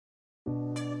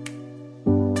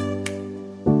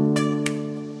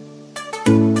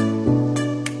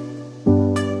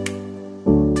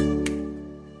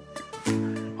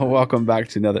Welcome back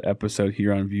to another episode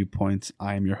here on Viewpoints.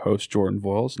 I am your host, Jordan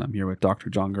Voiles, and I'm here with Dr.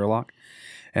 John Gerlach.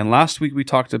 And last week we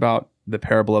talked about the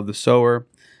parable of the sower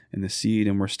and the seed,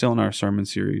 and we're still in our sermon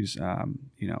series,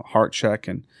 heart check.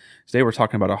 And today we're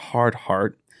talking about a hard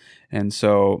heart. And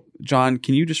so, John,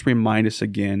 can you just remind us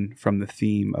again from the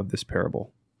theme of this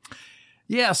parable?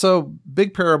 Yeah, so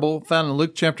big parable found in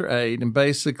Luke chapter 8, and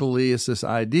basically it's this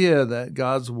idea that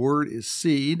God's word is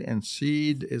seed, and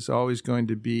seed is always going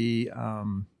to be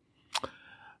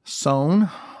sown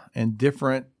in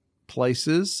different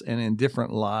places and in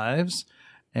different lives.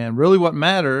 And really what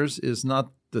matters is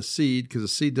not the seed, because the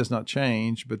seed does not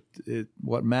change, but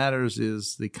what matters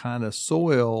is the kind of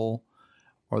soil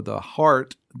or the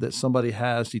heart that somebody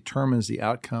has determines the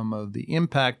outcome of the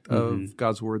impact of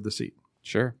God's word, the seed.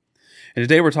 Sure. And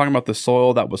today we're talking about the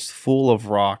soil that was full of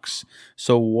rocks.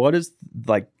 So what is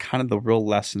kind of the real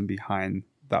lesson behind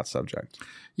that subject?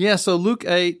 Yeah, so Luke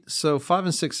 8, so 5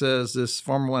 and 6 says, this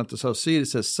farmer went to sow seed. It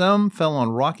says, some fell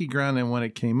on rocky ground, and when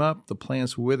it came up, the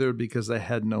plants withered because they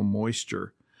had no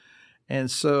moisture. And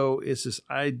so it's this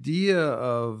idea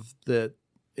of that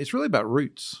it's really about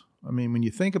roots. I mean, when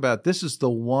you think about it, this is the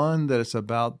one that it's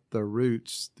about the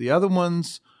roots. The other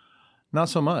ones, not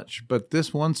so much, but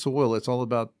this one soil, it's all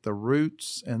about the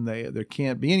roots, and there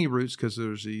can't be any roots because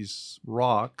there's these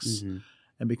rocks. Mm-hmm.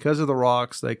 And because of the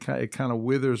rocks, it kind of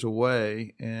withers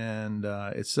away. And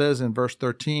it says in verse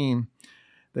 13,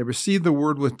 they receive the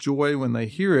word with joy when they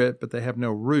hear it, but they have no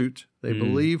root. They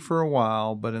believe for a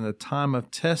while, but in the time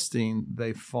of testing,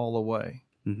 they fall away.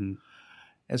 Mm-hmm.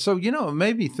 And so, it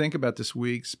made me think about this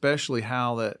week, especially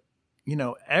how that,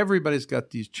 everybody's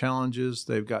got these challenges.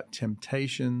 They've got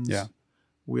temptations. Yeah.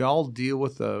 We all deal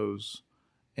with those.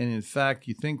 And in fact,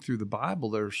 you think through the Bible,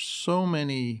 there's so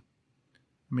many.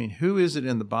 I mean, who is it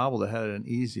in the Bible that had an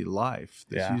easy life?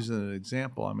 That's using an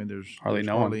example. I mean, there's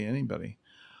hardly anybody.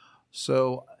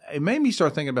 So it made me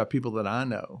start thinking about people that I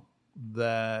know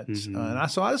that,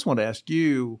 so I just want to ask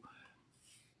you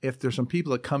if there's some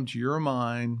people that come to your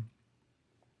mind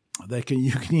that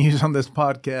you can use on this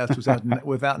podcast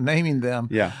without naming them.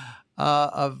 Yeah.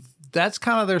 That's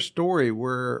kind of their story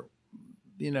where,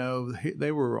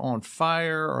 they were on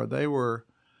fire, or they were,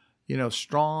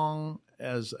 strong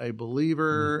as a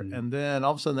believer, and then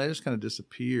all of a sudden they just kind of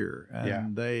disappear,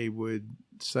 and they would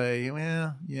say,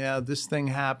 well, this thing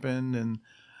happened, and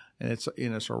it's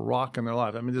it's a rock in their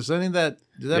life. I mean, does that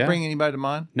bring anybody to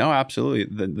mind? No,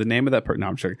 absolutely. The name of that person. No,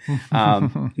 I'm sure.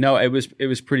 No, it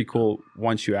was pretty cool.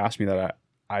 Once you asked me that,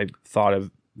 I thought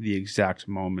of the exact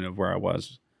moment of where I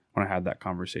was when I had that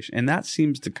conversation, and that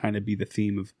seems to kind of be the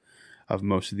theme of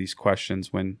most of these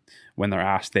questions. When they're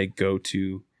asked, they go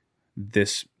to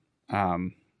this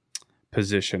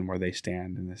position where they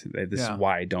stand, and this is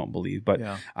why I don't believe. But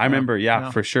I remember,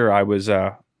 for sure, I was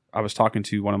talking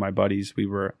to one of my buddies. We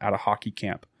were at a hockey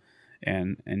camp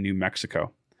in New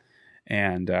Mexico,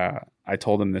 and I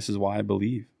told him, this is why I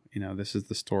believe. This is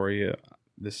the story.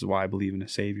 This is why I believe in a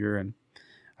Savior, and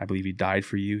I believe He died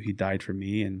for you. He died for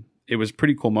me, and it was a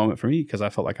pretty cool moment for me because I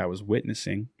felt like I was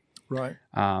witnessing. Right.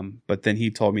 But then he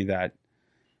told me that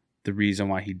the reason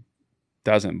why he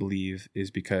doesn't believe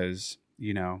is because,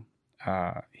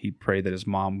 he prayed that his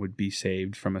mom would be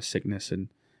saved from a sickness, and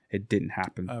it didn't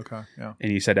happen. Okay, yeah.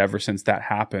 And he said ever since that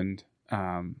happened,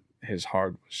 his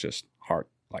heart was just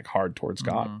hard towards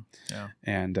God. Yeah.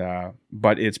 And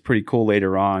but it's pretty cool.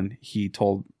 Later on, he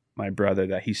told my brother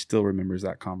that he still remembers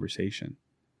that conversation.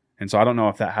 And so I don't know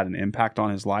if that had an impact on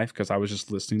his life because I was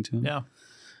just listening to him. Yeah.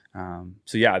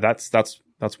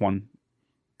 That's one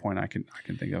point I can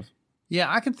think of. Yeah,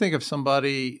 I can think of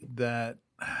somebody that,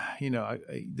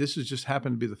 this has just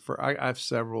happened to be the first. I have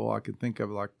several I can think of,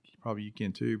 like probably you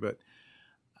can too, but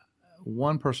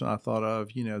one person I thought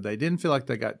of, they didn't feel like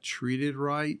they got treated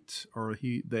right, or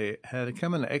they had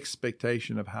come an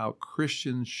expectation of how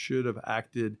Christians should have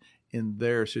acted in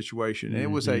their situation. And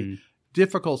it was a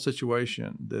difficult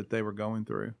situation that they were going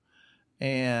through.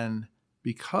 And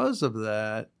because of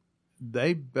that,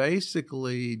 they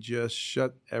basically just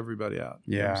shut everybody out.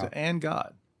 Yeah. And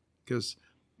God,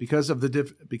 because of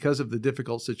the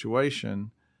difficult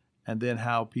situation, and then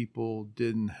how people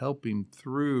didn't help him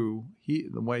through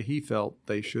the way he felt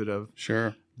they should have.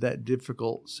 Sure. That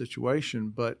difficult situation.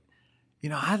 But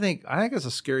I think it's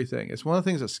a scary thing. It's one of the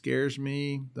things that scares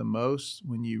me the most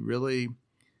when you really,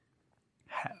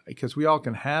 because we all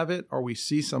can have it, or we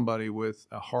see somebody with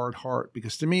a hard heart.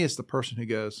 Because to me, it's the person who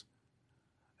goes,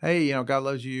 hey, God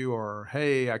loves you, or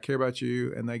hey, I care about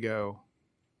you. And they go,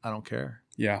 I don't care.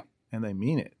 Yeah. And they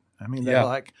mean it. I mean, they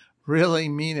really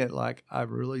mean it. Like, I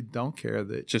really don't care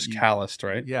that. Just calloused,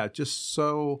 right? Yeah. Just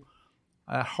so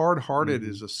hard-hearted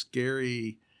is a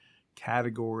scary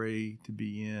category to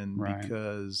be in Right.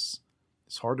 because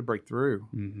it's hard to break through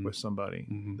Mm-hmm. with somebody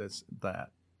Mm-hmm. that's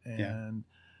that. Yeah. And,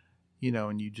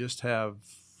 and you just have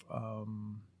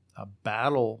a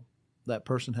battle. That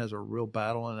person has a real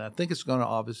battle. And I think it's going to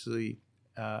obviously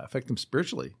affect them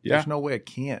spiritually. Yeah. There's no way it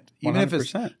can't. Even 100%. if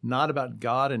it's not about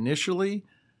God initially,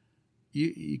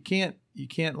 you can't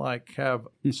like have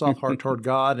a soft heart toward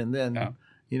God and then,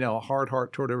 a hard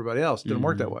heart toward everybody else. It doesn't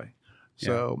work that way.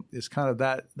 So it's kind of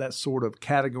that sort of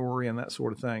category and that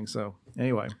sort of thing. So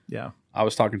anyway, yeah. I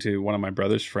was talking to one of my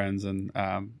brother's friends, and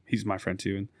he's my friend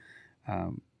too.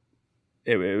 And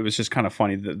it was just kind of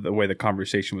funny the way the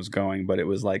conversation was going, but it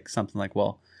was like something like,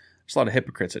 well, there's a lot of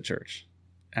hypocrites at church.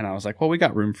 And I was like, well, we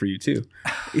got room for you too.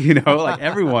 Like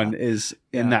everyone is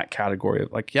in that category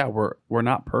of like, we're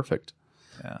not perfect,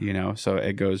 so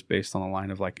it goes based on the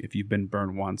line of like, if you've been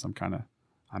burned once, I'm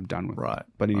done with it.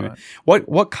 But anyway,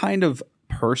 what kind of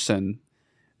person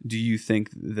do you think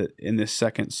that in this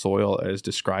second soil is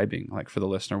describing, like for the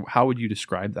listener? How would you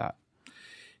describe that?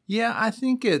 Yeah, I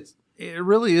think it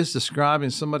really is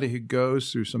describing somebody who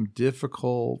goes through some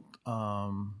difficult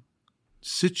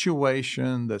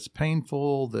situation that's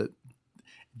painful, that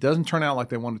doesn't turn out like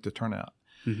they want it to turn out.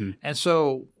 Mm-hmm. And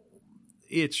so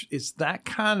it's that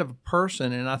kind of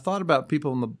person. And I thought about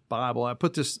people in the Bible. I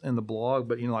put this in the blog,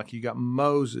 but like you got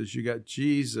Moses, you got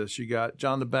Jesus, you got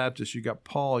John the Baptist, you got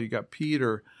Paul, you got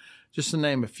Peter, just to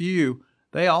name a few.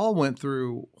 They all went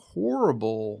through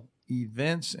horrible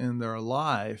events in their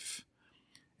life.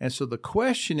 And so the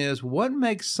question is, what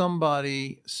makes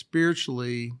somebody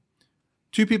spiritually,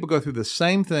 two people go through the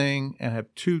same thing and have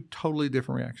two totally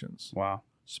different reactions? Wow.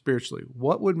 Spiritually,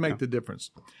 what would make the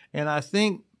difference? And I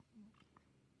think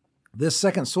this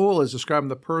second soil is describing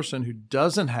the person who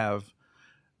doesn't have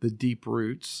the deep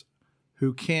roots,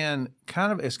 who can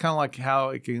it's kind of like how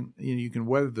it can, you can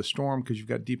weather the storm because you've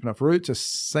got deep enough roots. It's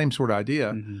the same sort of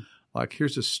idea. Mm-hmm. Like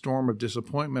here's a storm of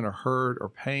disappointment or hurt or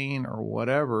pain or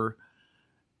whatever.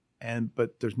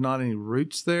 But there's not any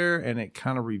roots there, and it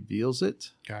kind of reveals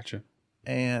it. Gotcha.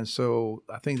 And so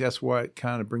I think that's what it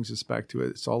kind of brings us back to it.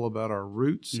 It's all about our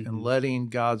roots and letting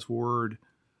God's word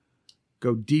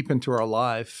go deep into our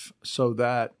life so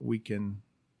that we can,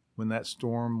 when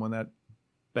that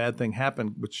bad thing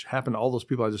happened, which happened to all those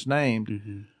people I just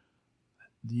named,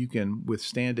 you can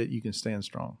withstand it. You can stand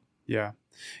strong. Yeah.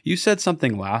 You said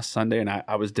something last Sunday, and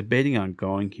I was debating on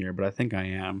going here, but I think I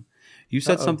am. You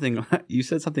said something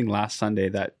last Sunday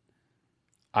that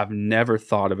I've never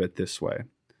thought of it this way.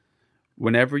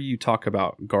 Whenever you talk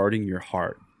about guarding your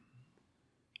heart,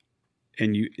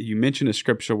 and you mention a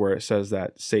scripture where it says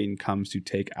that Satan comes to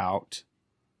take out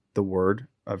the word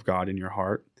of God in your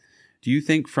heart, do you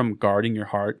think from guarding your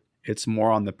heart, it's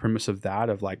more on the premise of that,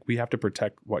 of like, we have to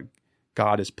protect what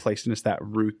God has placed in us, that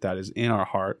root that is in our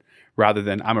heart, rather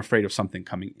than I'm afraid of something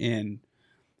coming in?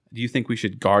 Do you think we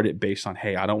should guard it based on,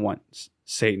 hey, I don't want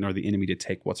Satan or the enemy to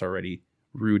take what's already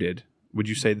rooted? Would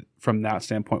you say from that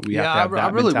standpoint we have to have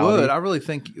that mentality? I really would. I really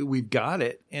think we've got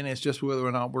it, and it's just whether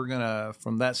or not we're going to,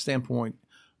 from that standpoint,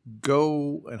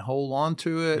 go and hold on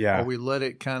to it, or we let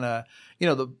it kind of,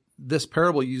 this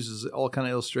parable uses all kind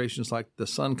of illustrations like the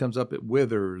sun comes up, it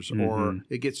withers, or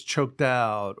it gets choked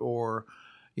out, or,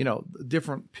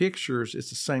 different pictures. It's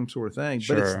the same sort of thing,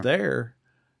 but it's there.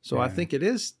 So I think it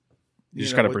is. You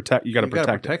just got to protect. You got to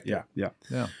protect it.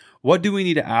 Yeah. What do we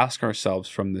need to ask ourselves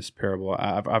from this parable?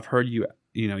 I've heard you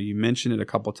mention it a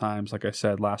couple times, like I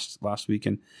said last week,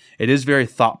 and it is very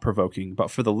thought provoking.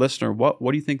 But for the listener, what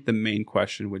do you think the main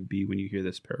question would be when you hear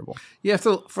this parable? Yeah,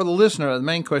 for the listener, the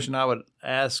main question I would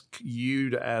ask you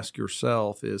to ask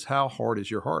yourself is, how hard is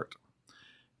your heart?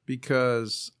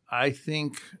 Because I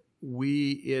think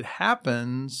it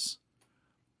happens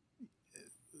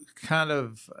kind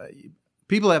of.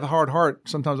 People that have a hard heart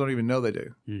sometimes don't even know they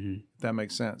do. Mm-hmm. If that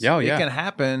makes sense. Yeah, it can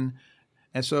happen.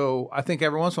 And so I think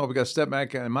every once in a while we got to step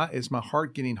back and is my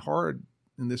heart getting hard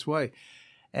in this way?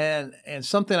 And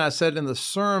something I said in the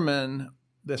sermon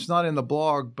that's not in the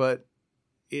blog, but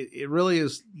it really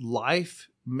is, life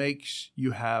makes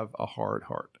you have a hard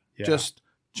heart. Yeah. Just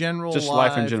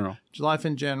life in general. Life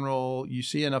in general. You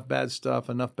see enough bad stuff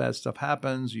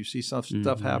happens. You see some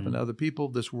stuff happen to other people.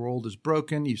 This world is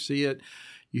broken. You see it.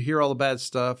 You hear all the bad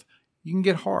stuff, you can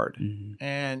get hard. Mm-hmm.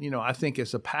 And, I think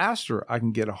as a pastor, I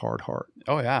can get a hard heart.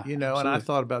 Oh, yeah. Absolutely. And I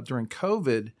thought about during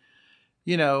COVID,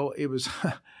 it was,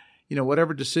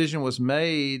 whatever decision was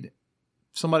made,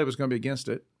 somebody was going to be against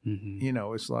it.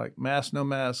 Mm-hmm. It's like mask, no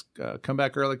mask, come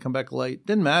back early, come back late.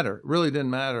 Didn't matter. It really didn't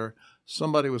matter.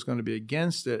 Somebody was going to be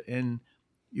against it. And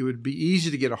it would be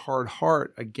easy to get a hard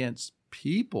heart against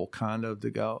people, kind of, to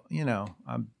go,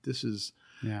 this is...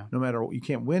 No matter what, you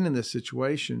can't win in this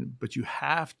situation, but you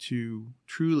have to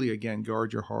truly, again,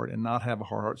 guard your heart and not have a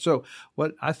hard heart. So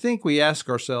what I think we ask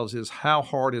ourselves is, how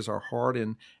hard is our heart,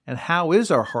 and how is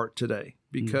our heart today?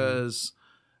 Because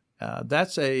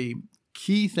that's a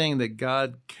key thing that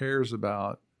God cares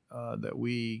about, that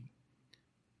we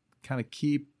kind of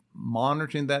keep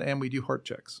monitoring that, and we do heart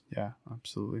checks. Yeah,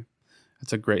 absolutely.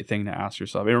 That's a great thing to ask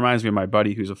yourself. It reminds me of my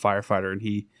buddy who's a firefighter, and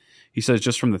he says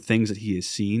just from the things that he has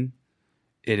seen,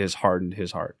 it has hardened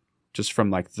his heart. Just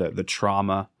from like the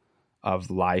trauma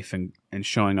of life and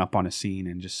showing up on a scene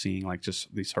and just seeing like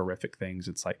just these horrific things.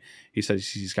 It's like, he says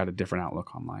he's got a different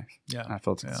outlook on life. Yeah. And I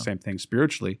feel it's the same thing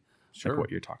spiritually, Sure. like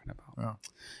what you're talking about. Yeah.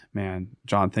 Man,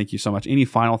 John, thank you so much. Any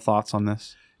final thoughts on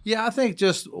this? Yeah, I think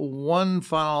just one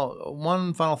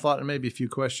final thought, and maybe a few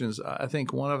questions. I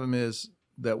think one of them is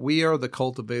that we are the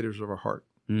cultivators of our heart.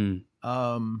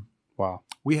 Wow.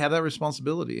 We have that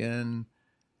responsibility, and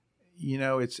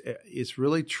it's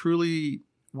really truly,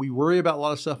 we worry about a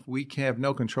lot of stuff we can have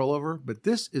no control over, but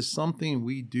this is something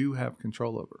we do have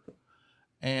control over.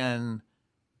 And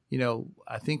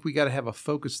I think we got to have a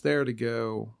focus there to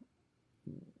go,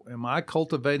 am I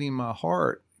cultivating my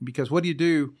heart? Because what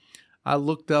do? I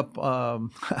looked up, I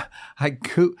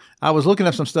was looking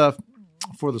up some stuff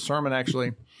for the sermon,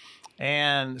 actually.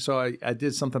 And so I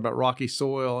did something about rocky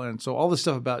soil. And so all this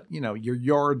stuff about, your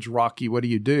yard's rocky, what do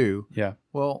you do? Yeah.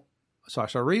 Well, so I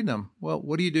started reading them. Well,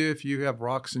 what do you do if you have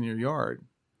rocks in your yard?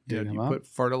 Do you put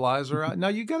fertilizer out? No,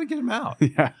 you got to get them out.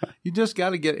 Yeah. You just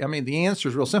got to the answer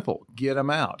is real simple. Get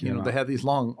them out. They have these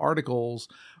long articles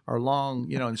or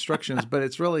long, instructions, but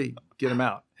it's really get them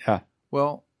out. Yeah.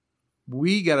 Well,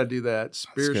 we got to do that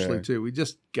spiritually too. We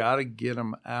just got to get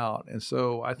them out. And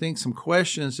so I think some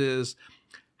questions is,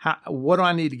 what do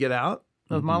I need to get out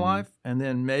of my life? And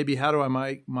then maybe how do I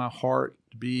make my heart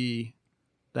be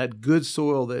that good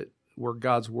soil where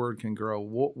God's word can grow?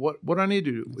 What do I need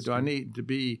to do? Do I need to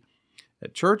be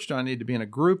at church? Do I need to be in a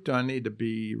group? Do I need to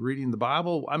be reading the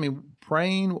Bible?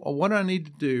 Praying? What do I need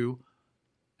to do?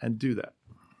 And do that.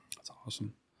 That's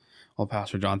awesome. Well,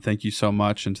 Pastor John, thank you so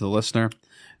much. And to the listener,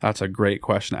 that's a great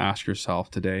question to ask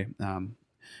yourself today.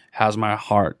 Has my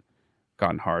heart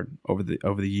gotten hard over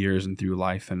the years and through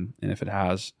life? And if it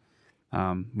has,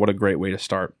 what a great way to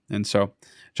start. And so,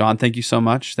 John, thank you so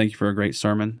much. Thank you for a great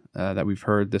sermon that we've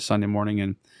heard this Sunday morning.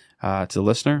 And to the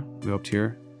listener, we hope to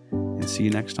hear and see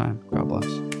you next time. God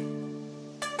bless.